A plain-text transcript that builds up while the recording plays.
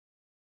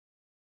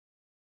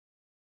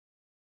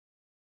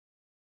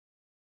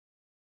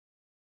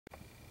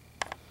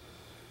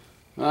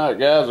Alright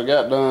guys, I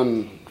got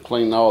done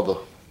cleaning all the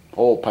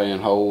oil pan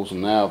holes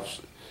and now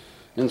I've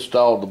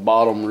installed the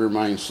bottom rear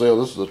main seal.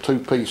 This is a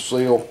two-piece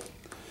seal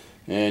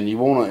and you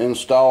want to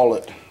install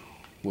it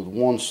with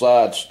one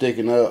side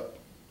sticking up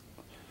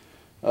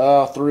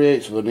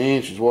 3/8 of an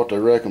inch is what they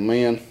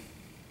recommend.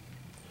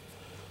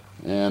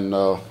 And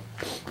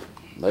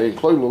they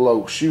include a little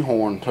old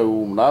shoehorn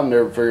tool, but I've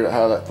never figured out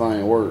how that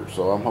thing works,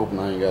 so I'm hoping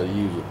I ain't got to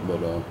use it.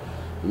 But the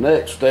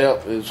next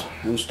step is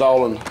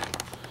installing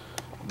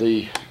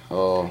the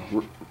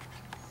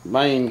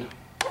main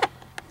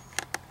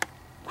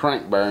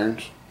crank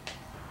bearings.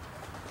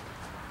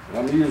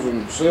 I'm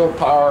using seal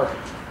power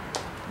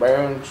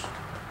bearings.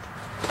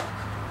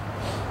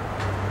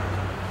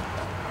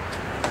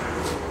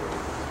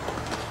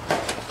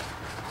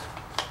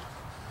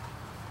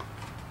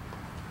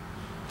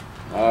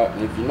 Alright,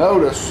 and if you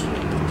notice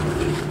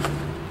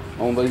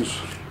on these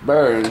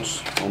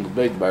bearings, on the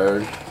big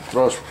bearing,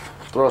 thrust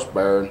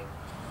bearing,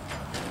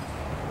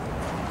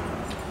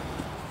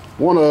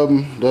 one of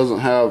them doesn't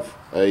have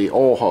a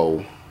oil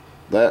hole.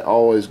 That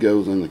always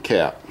goes in the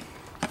cap.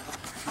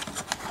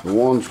 The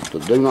ones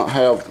that do not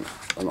have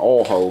an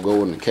oil hole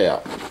go in the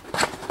cap.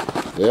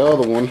 The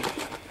other one,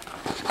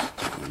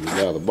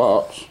 out of the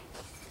box,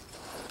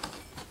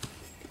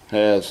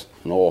 has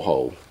an oil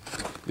hole.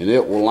 And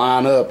it will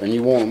line up, and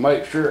you want to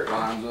make sure it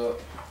lines up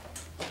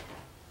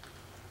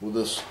with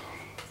this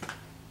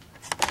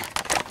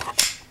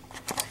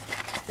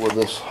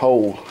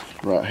hole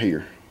right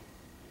here.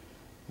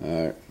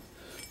 Alright.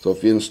 So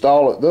if you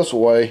install it this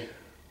way,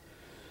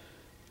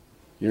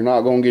 you're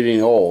not going to get any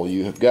oil.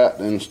 You have got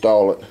to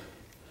install it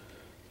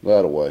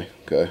that way,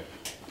 okay?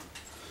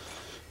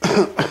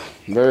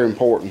 Very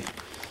important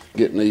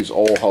getting these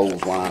oil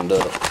holes lined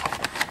up.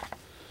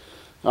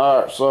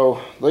 Alright, so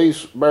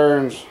these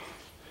bearings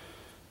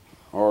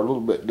are a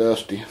little bit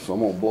dusty, so I'm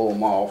going to blow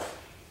them off.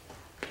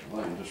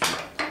 I think just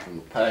from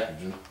the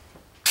packaging.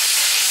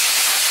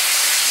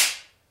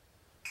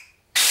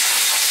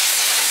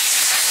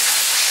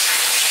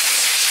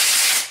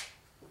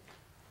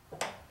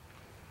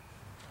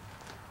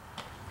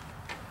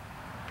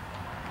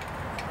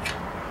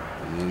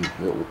 And then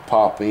it will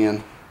pop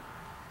in.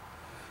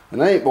 And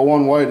there ain't but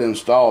one way to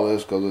install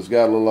this because it's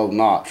got a little old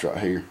notch right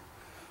here.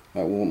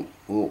 That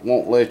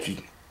won't let you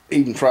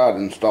even try to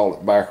install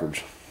it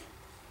backwards.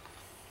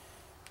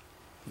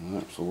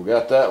 Alright, so we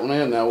got that one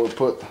in. Now we'll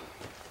put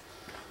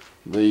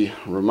the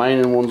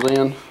remaining ones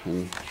in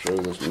and show you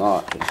this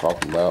notch I'm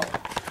talking about.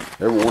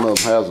 Every one of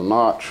them has a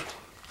notch.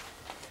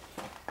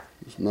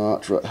 This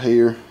notch right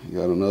here, you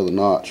got another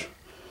notch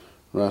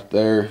right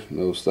there.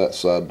 Notice that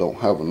side don't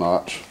have a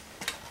notch.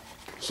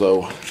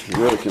 So you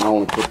really can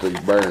only put these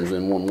bearings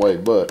in one way,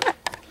 but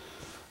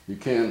you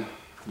can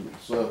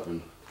mix up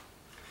and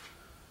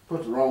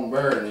put the wrong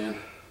bearing in if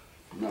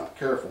you're not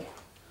careful.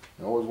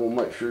 You always want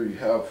to make sure you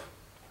have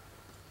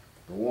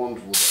the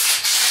ones with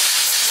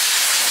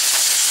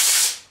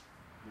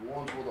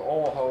the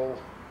oil hole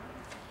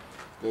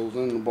goes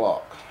in the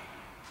block.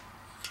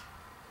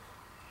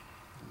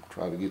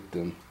 Try to get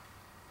them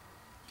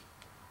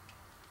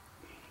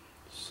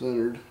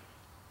centered.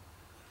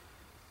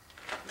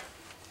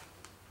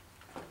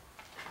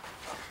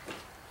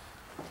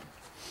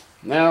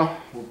 Now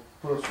we'll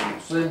put some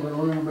assembly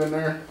lube in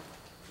there.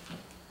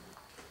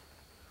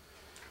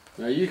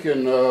 Now you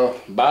can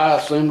buy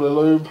assembly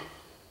lube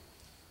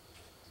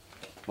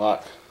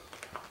like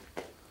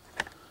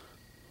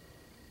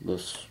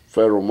this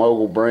Federal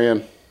Mogul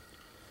brand,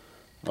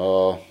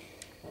 the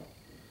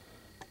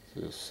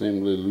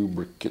assembly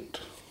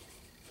lubricant,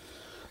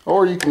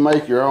 or you can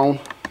make your own.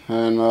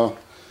 And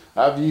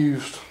I've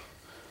used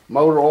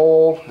motor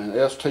oil and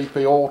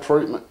STP oil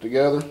treatment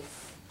together.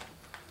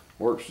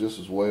 Works just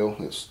as well.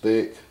 It's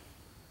thick.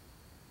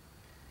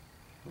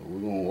 So we're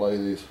going to lay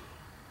this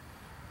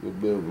little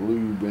bit of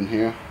lube in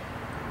here.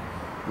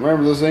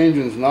 Remember, this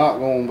engine's not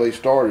going to be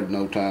started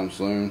no time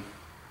soon,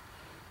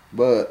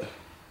 but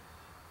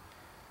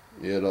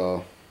it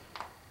I'll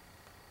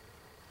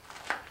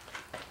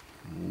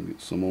get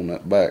some on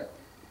that back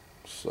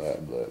side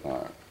of that.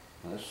 Alright,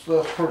 this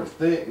stuff's pretty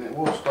thick and it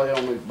will stay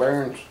on these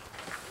bearings.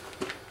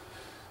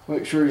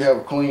 Make sure you have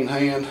a clean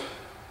hand.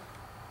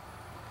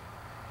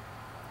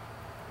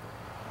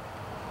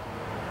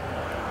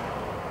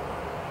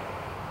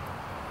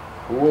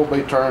 We will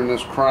be turning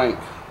this crank,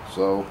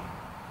 so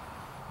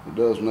it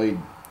does need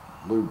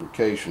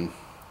lubrication.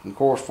 And of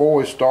course, before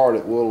we start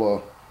it,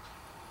 we'll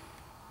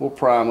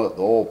prime up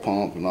the oil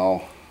pump and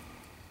all.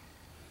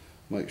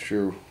 Make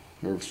sure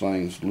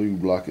everything's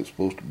lubed like it's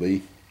supposed to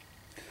be.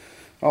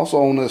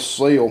 Also on this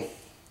seal,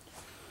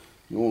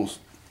 you want to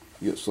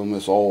get some of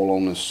this oil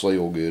on this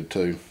seal good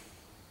too.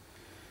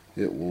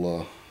 It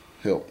will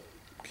help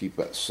keep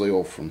that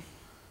seal from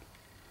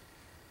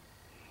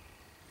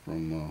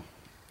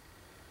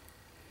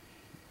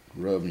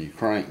rubbing your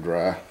crank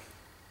dry.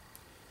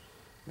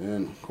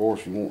 And of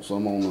course you want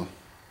some on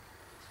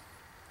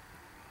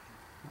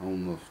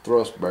the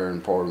thrust bearing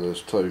part of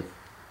this too.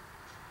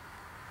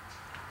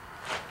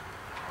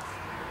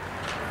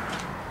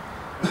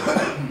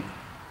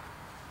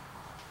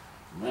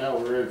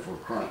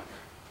 for a crank.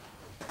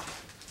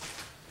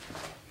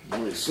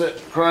 When you set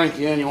the crank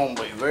in, you want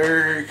to be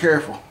very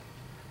careful.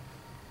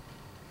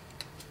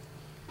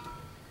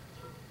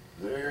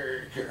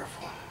 Very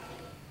careful.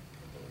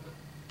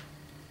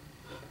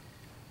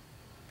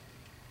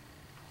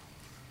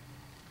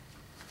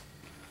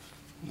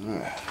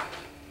 Alright.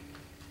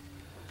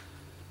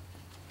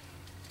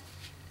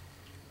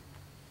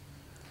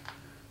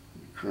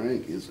 The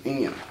crank is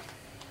in.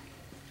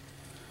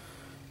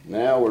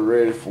 Now we're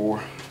ready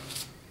for,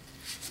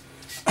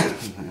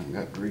 I've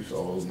got grease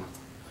all over.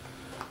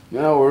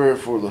 Now we're ready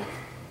for the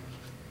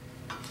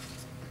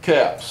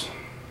caps.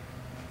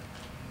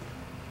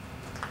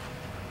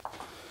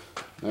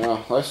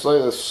 Now let's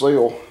say the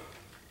seal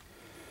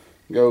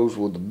goes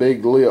with the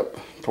big lip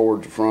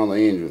towards the front of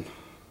the engine.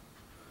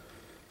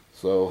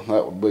 So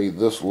that would be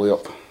this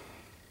lip.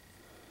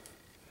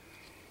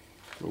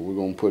 So we're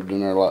going to put it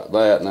in there like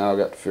that. Now I've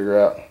got to figure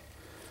out,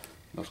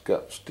 that's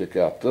got to stick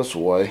out this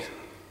way.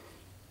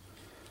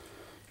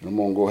 I'm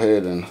going to go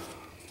ahead and,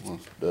 well,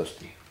 it's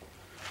dusty,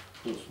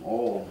 put some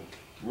oil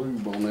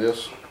lube on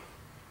this.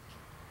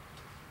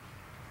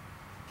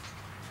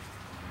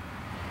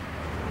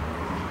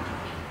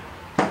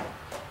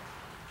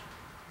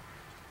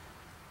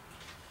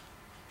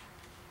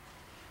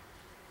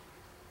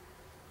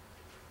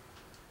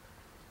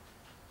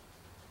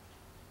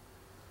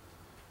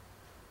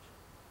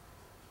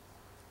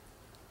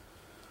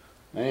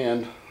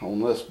 And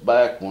on this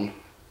back one,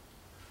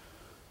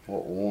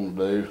 what we want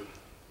to do,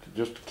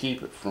 just to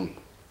keep it from,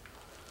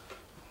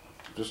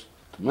 just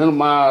to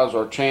minimize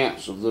our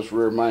chance of this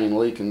rear main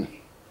leaking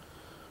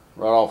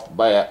right off the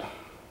bat,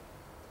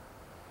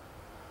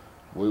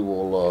 we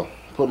will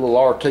put a little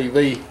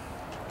RTV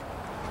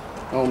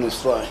on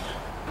this thing.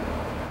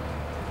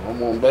 What I'm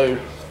going to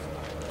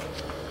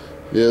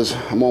do is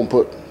I'm going to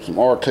put some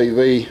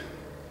RTV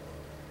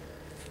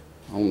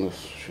on this.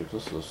 Shit,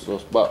 this is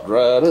just about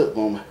dried up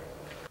on me.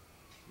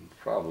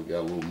 Probably got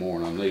a little more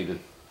than I needed.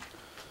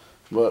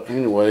 But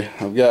anyway,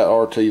 I've got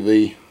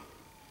RTV.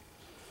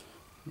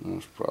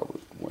 That's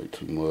probably way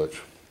too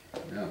much.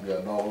 Now I've got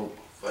it all over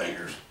my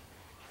fingers.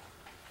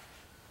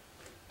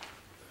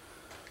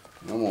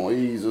 I'm going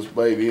to ease this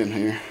baby in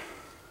here.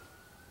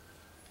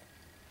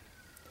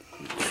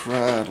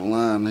 Try to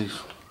line these.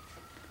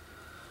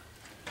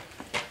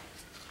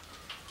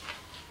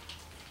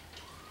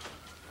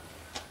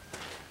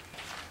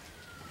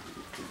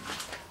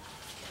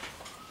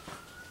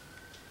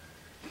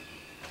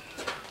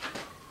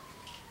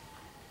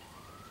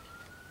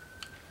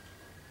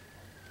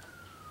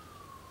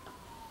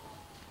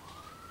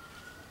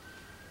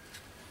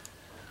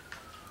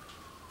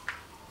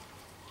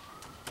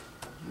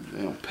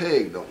 Damn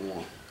peg don't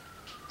want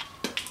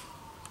to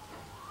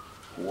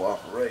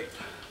cooperate.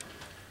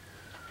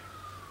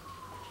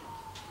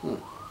 What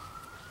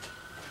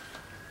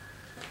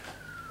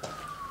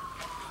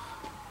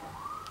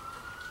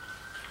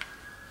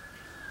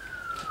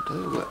the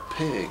hell is that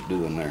peg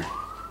doing there?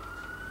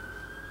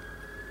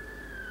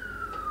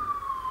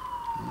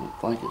 I don't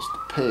think it's the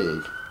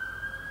peg.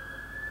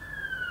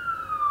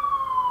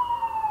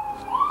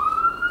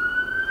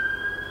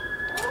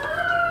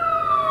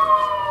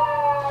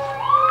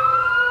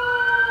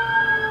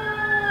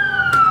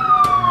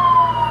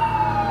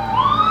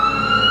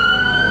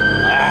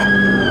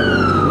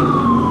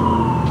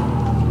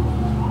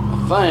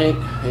 I think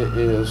it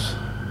is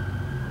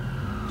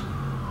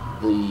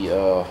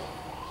the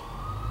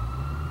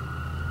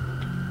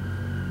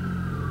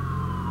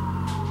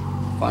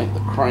I think the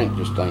crank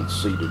just ain't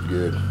seated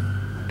good.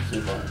 Let's see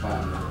if I can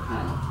find another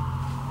crank.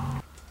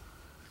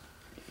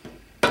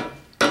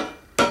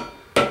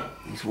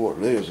 That's what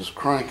it is. This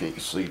crank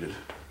ain't seated.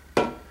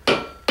 There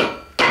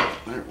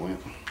it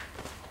went.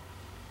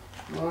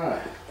 All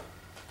right.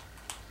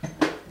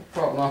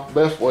 Probably not the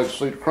best way to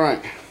seat a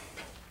crank.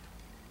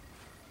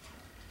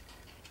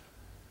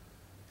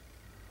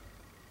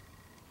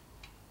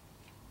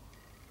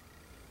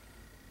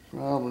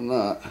 Probably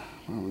not.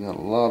 Probably got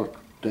a lot of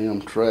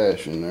damn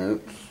trash in there.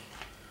 It's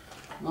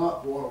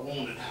not what I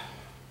wanted.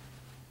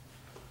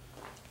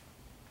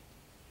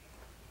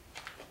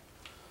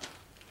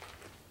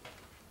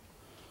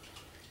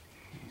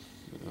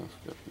 Let's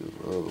got to go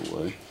the other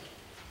way.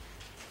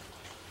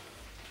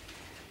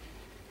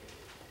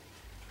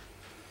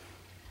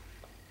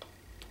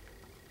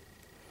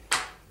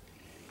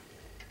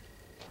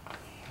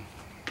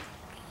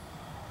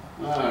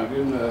 Alright,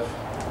 good enough.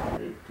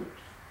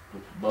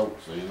 Put the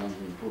bolts in. I'm going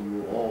to put a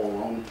little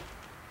oil on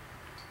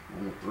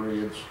the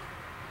threads.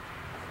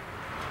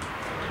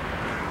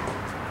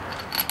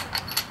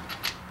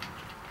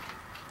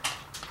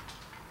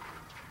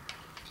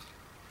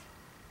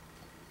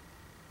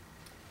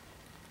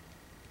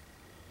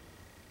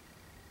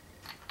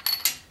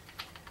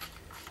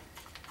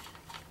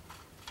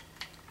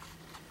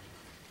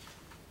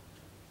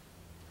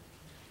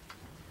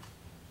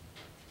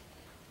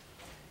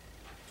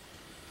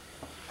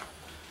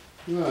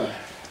 Alright.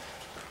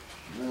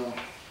 Now,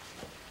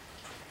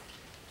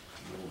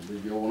 we'll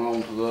be going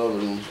on to the other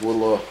ones.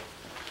 We'll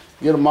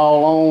get them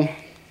all on.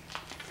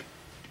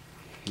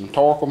 and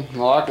torque them. And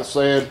like I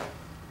said,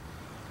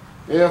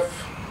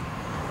 if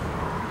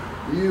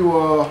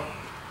you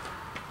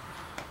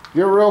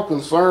get real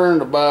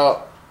concerned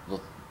about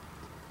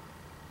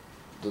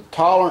the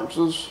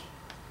tolerances,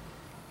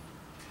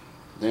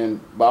 then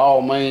by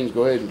all means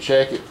go ahead and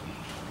check it.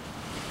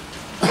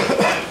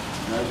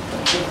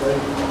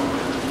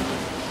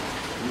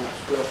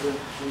 Stuff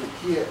in the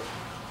kit.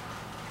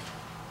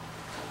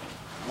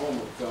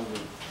 Normally it comes in the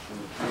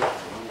kit, but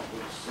I'm not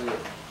going to see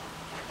it.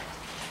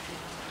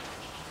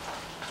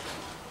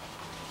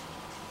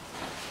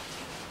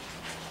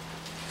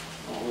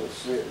 I don't really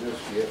see it in this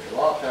kit. A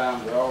lot of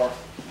times there are, I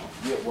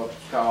forget what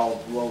it's called,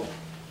 a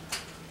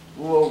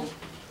little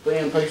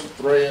thin piece of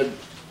thread.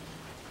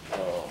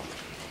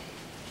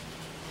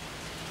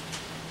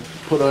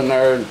 Put in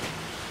there and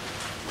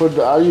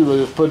I usually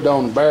just put it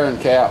on the bearing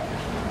cap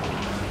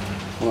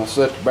when I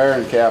set the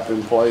bearing cap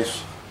in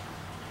place,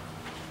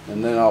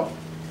 and then I'll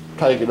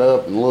take it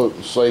up and look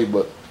and see.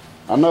 But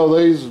I know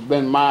these have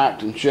been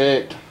mic'd and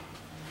checked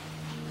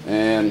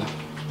and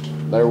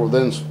they're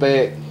within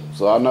spec,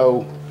 so I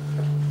know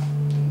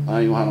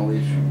I ain't gonna have no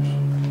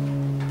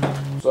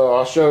issues. So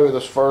I'll show you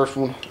this first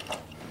one.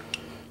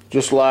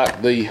 Just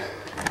like the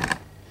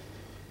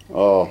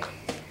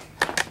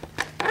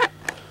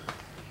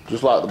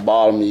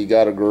bottom, you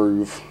got a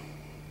groove,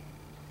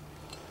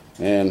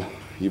 and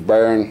your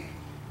bearing,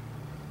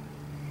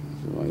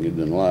 see if I can get it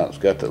in the light, it's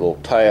got that little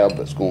tab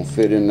that's going to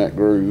fit in that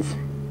groove.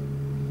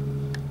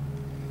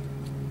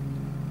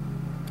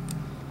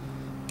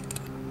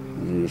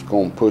 And you're just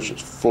going to push it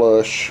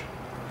flush,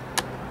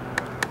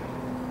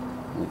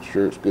 make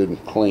sure it's good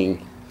and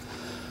clean.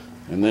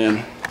 And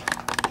then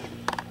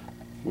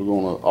we're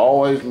going to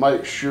always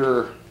make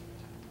sure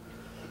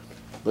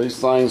these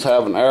things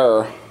have an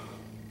arrow.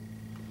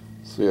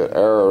 See that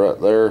arrow right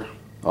there?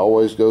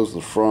 Always goes to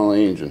the front of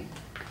the engine.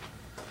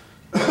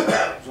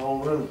 So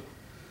really,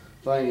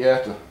 the thing you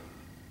have to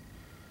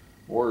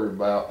worry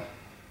about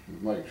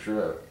is make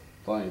sure that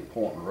thing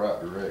pointing the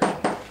right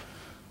direction.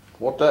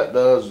 What that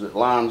does is it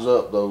lines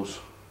up those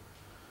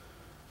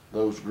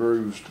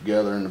grooves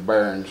together in the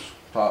bearings,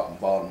 top and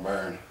bottom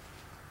bearing.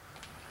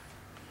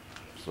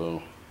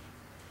 So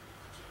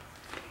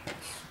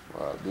let's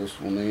slide this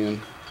one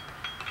in.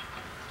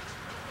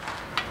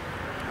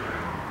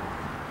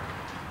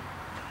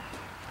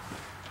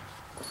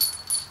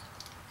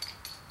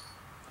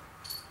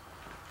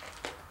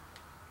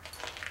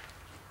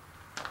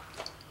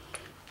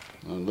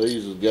 And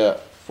these have got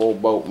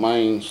 4-bolt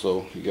mains,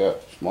 so you got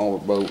smaller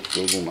bolts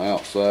goes on the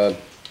outside,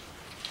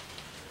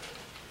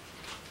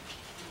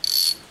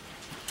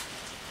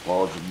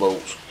 larger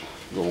bolts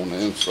go on the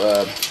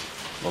inside.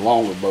 The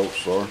longer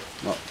bolts are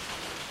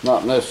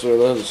not necessarily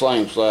they're the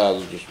same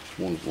size, just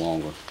one's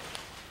longer.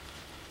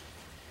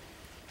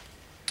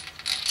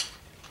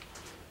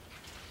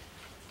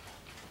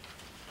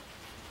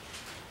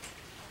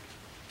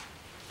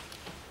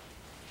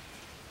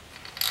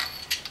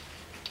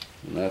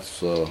 And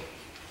that's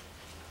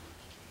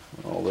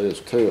all there is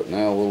to it.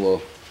 Now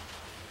we'll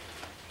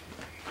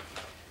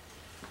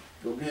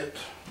go get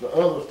the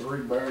other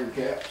 3 bearing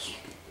caps,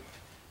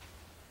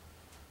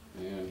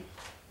 and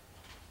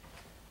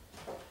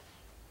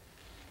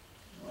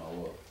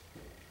I'll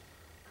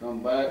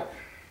come back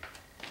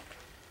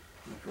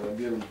after I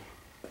get them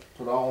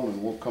put on,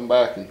 and we'll come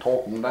back and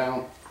torque them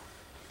down,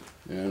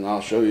 and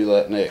I'll show you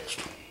that next.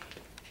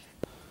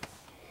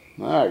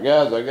 Alright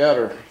guys, I got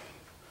her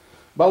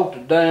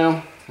bolted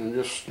down and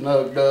just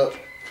snugged up.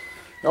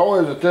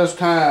 Always at this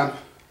time,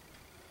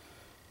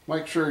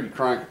 make sure you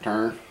crank a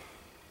turn.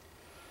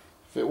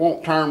 If it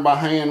won't turn by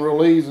hand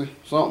real easy,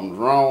 something's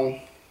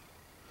wrong.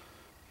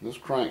 This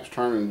crank's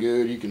turning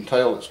good. You can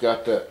tell it's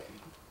got that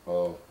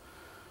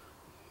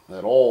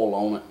that oil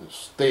on it.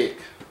 It's thick,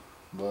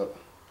 but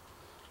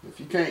if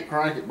you can't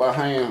crank it by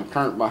hand,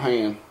 turn it by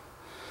hand.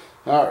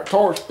 All right,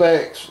 torque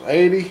specs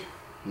 80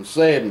 and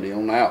 70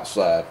 on the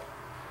outside.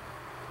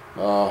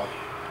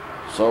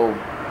 So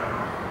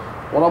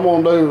what I'm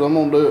gonna do is I'm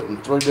gonna do it in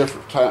 3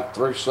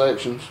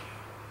 sections.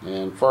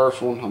 And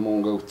first one, I'm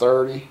gonna go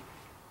 30.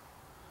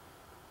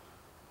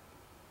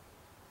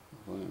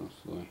 Let's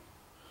see,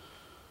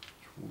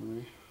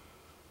 20,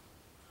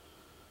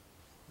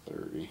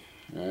 30.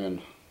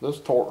 And this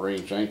torque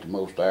wrench ain't the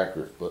most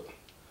accurate, but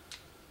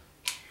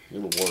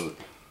it'll work.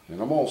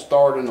 And I'm gonna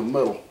start in the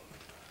middle.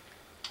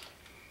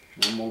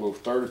 I'm gonna go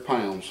 30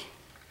 pounds.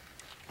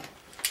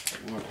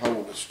 I'm gonna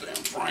hold this damn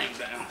frame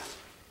down.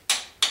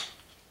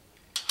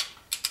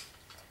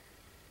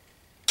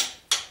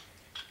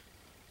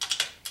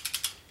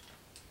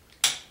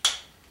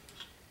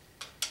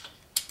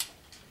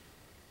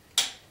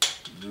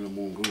 And I'm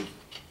gonna go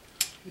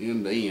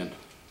end to end.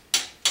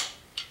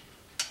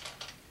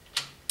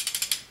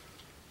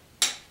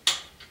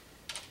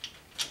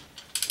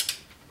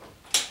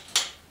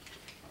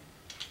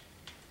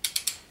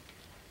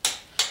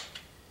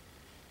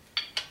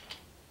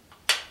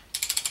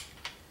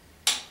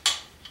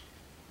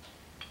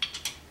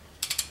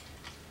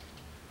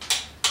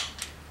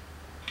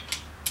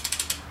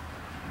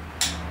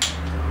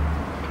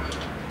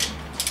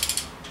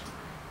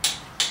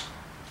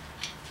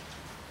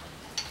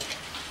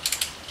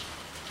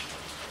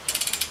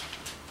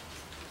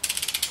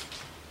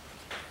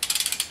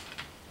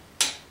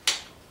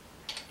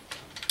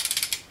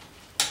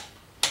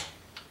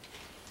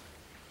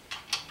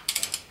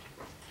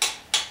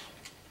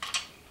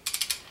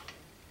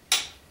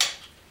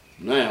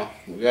 Now,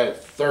 we got it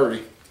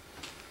 30.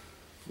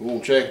 We're gonna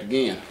check it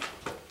again.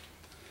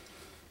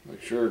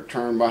 Make sure to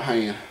turn by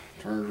hand.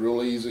 Turns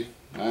real easy,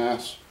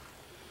 nice.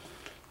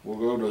 We'll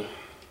go to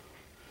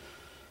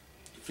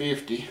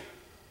 50.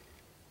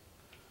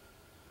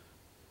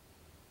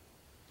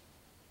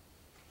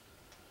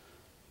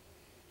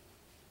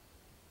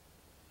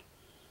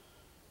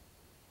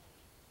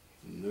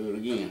 And do it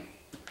again.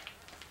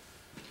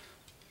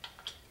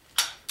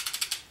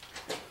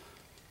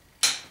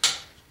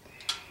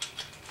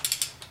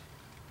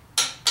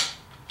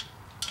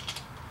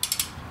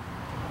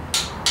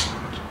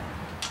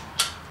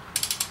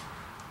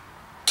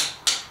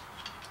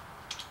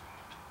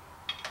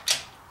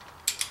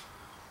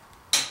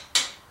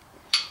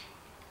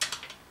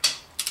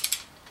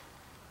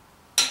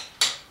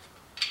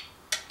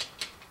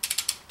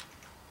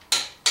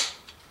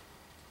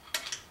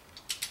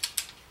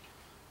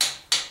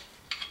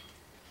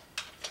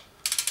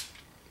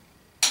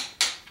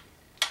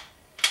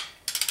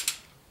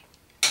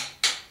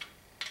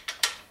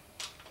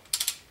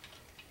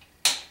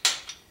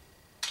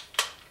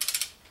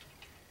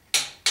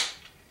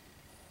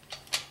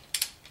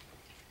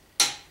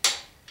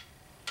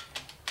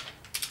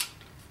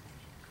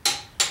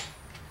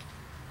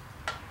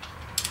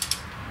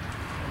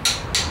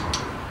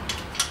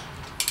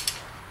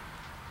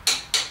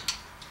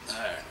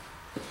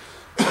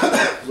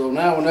 So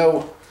now we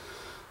know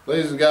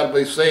these have got to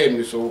be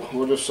 70, so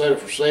we'll just set it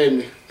for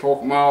 70,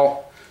 torque them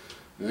all,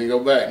 and then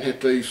go back and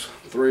hit these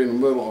 3 in the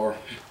middle, or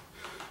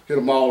hit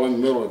them all in the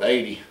middle at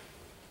 80.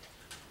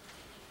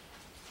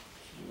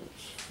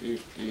 That's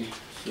 50,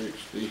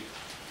 60,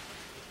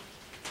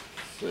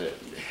 70.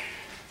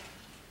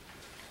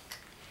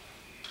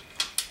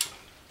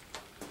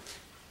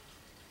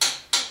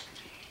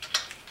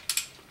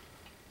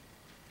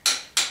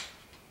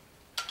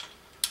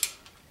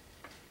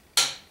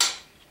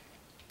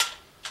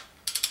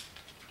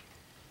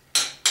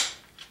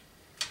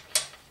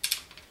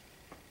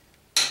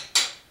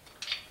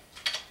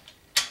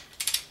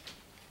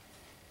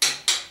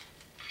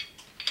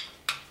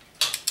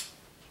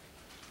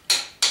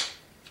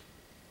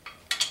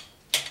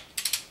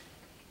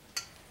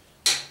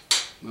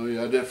 Oh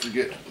yeah, I did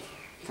forget to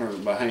turn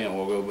it by hand a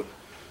while ago,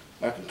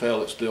 but I can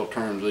tell it still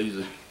turns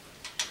easy.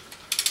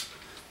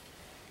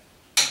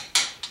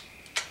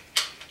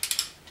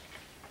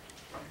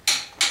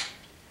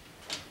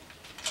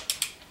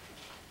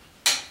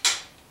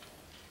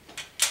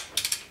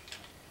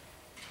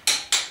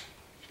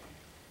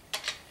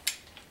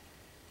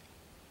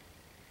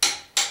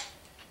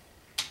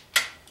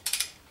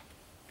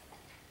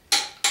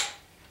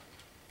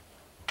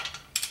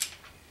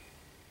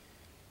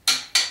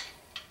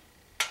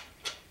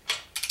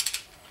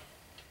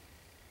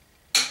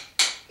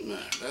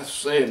 That's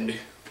 70.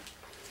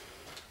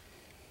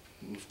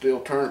 We'll still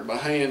turn it by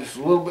hand. It's a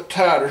little bit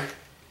tighter,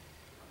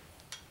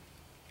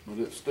 but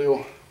it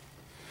still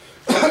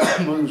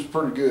moves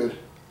pretty good.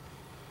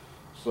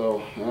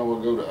 So now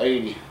we'll go to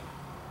 80.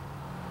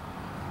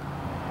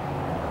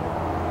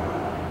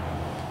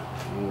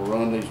 And we'll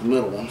run these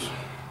middle ones.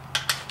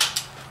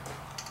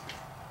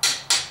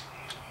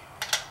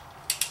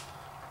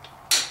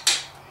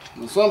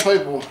 Now some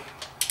people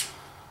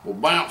will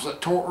bounce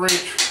that torque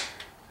wrench.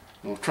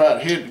 I'll try to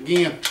hit it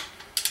again,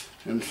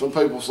 and some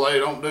people say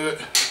don't do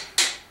it,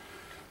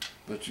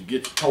 but you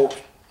get the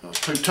torque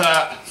too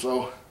tight,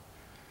 so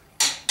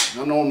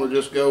I normally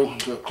just go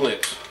until it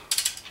clicks.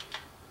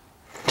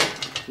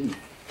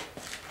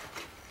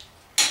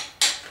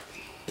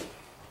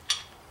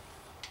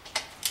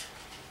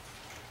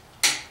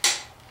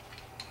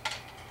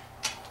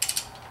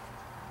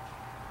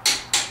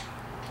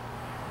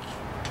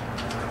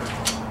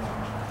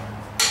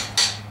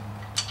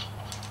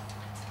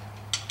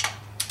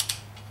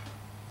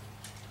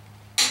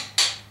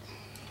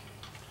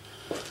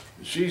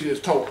 She's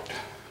just torqued.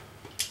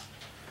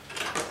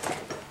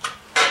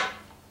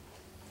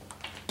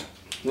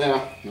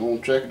 Now, you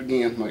want to check it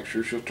again, make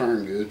sure she'll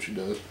turn good. She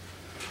does.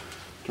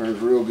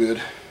 Turns real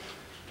good.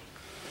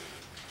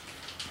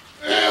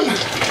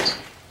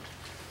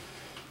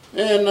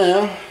 And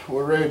now,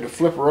 we're ready to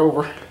flip her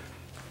over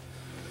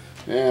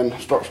and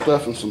start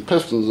stuffing some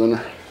pistons in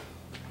her.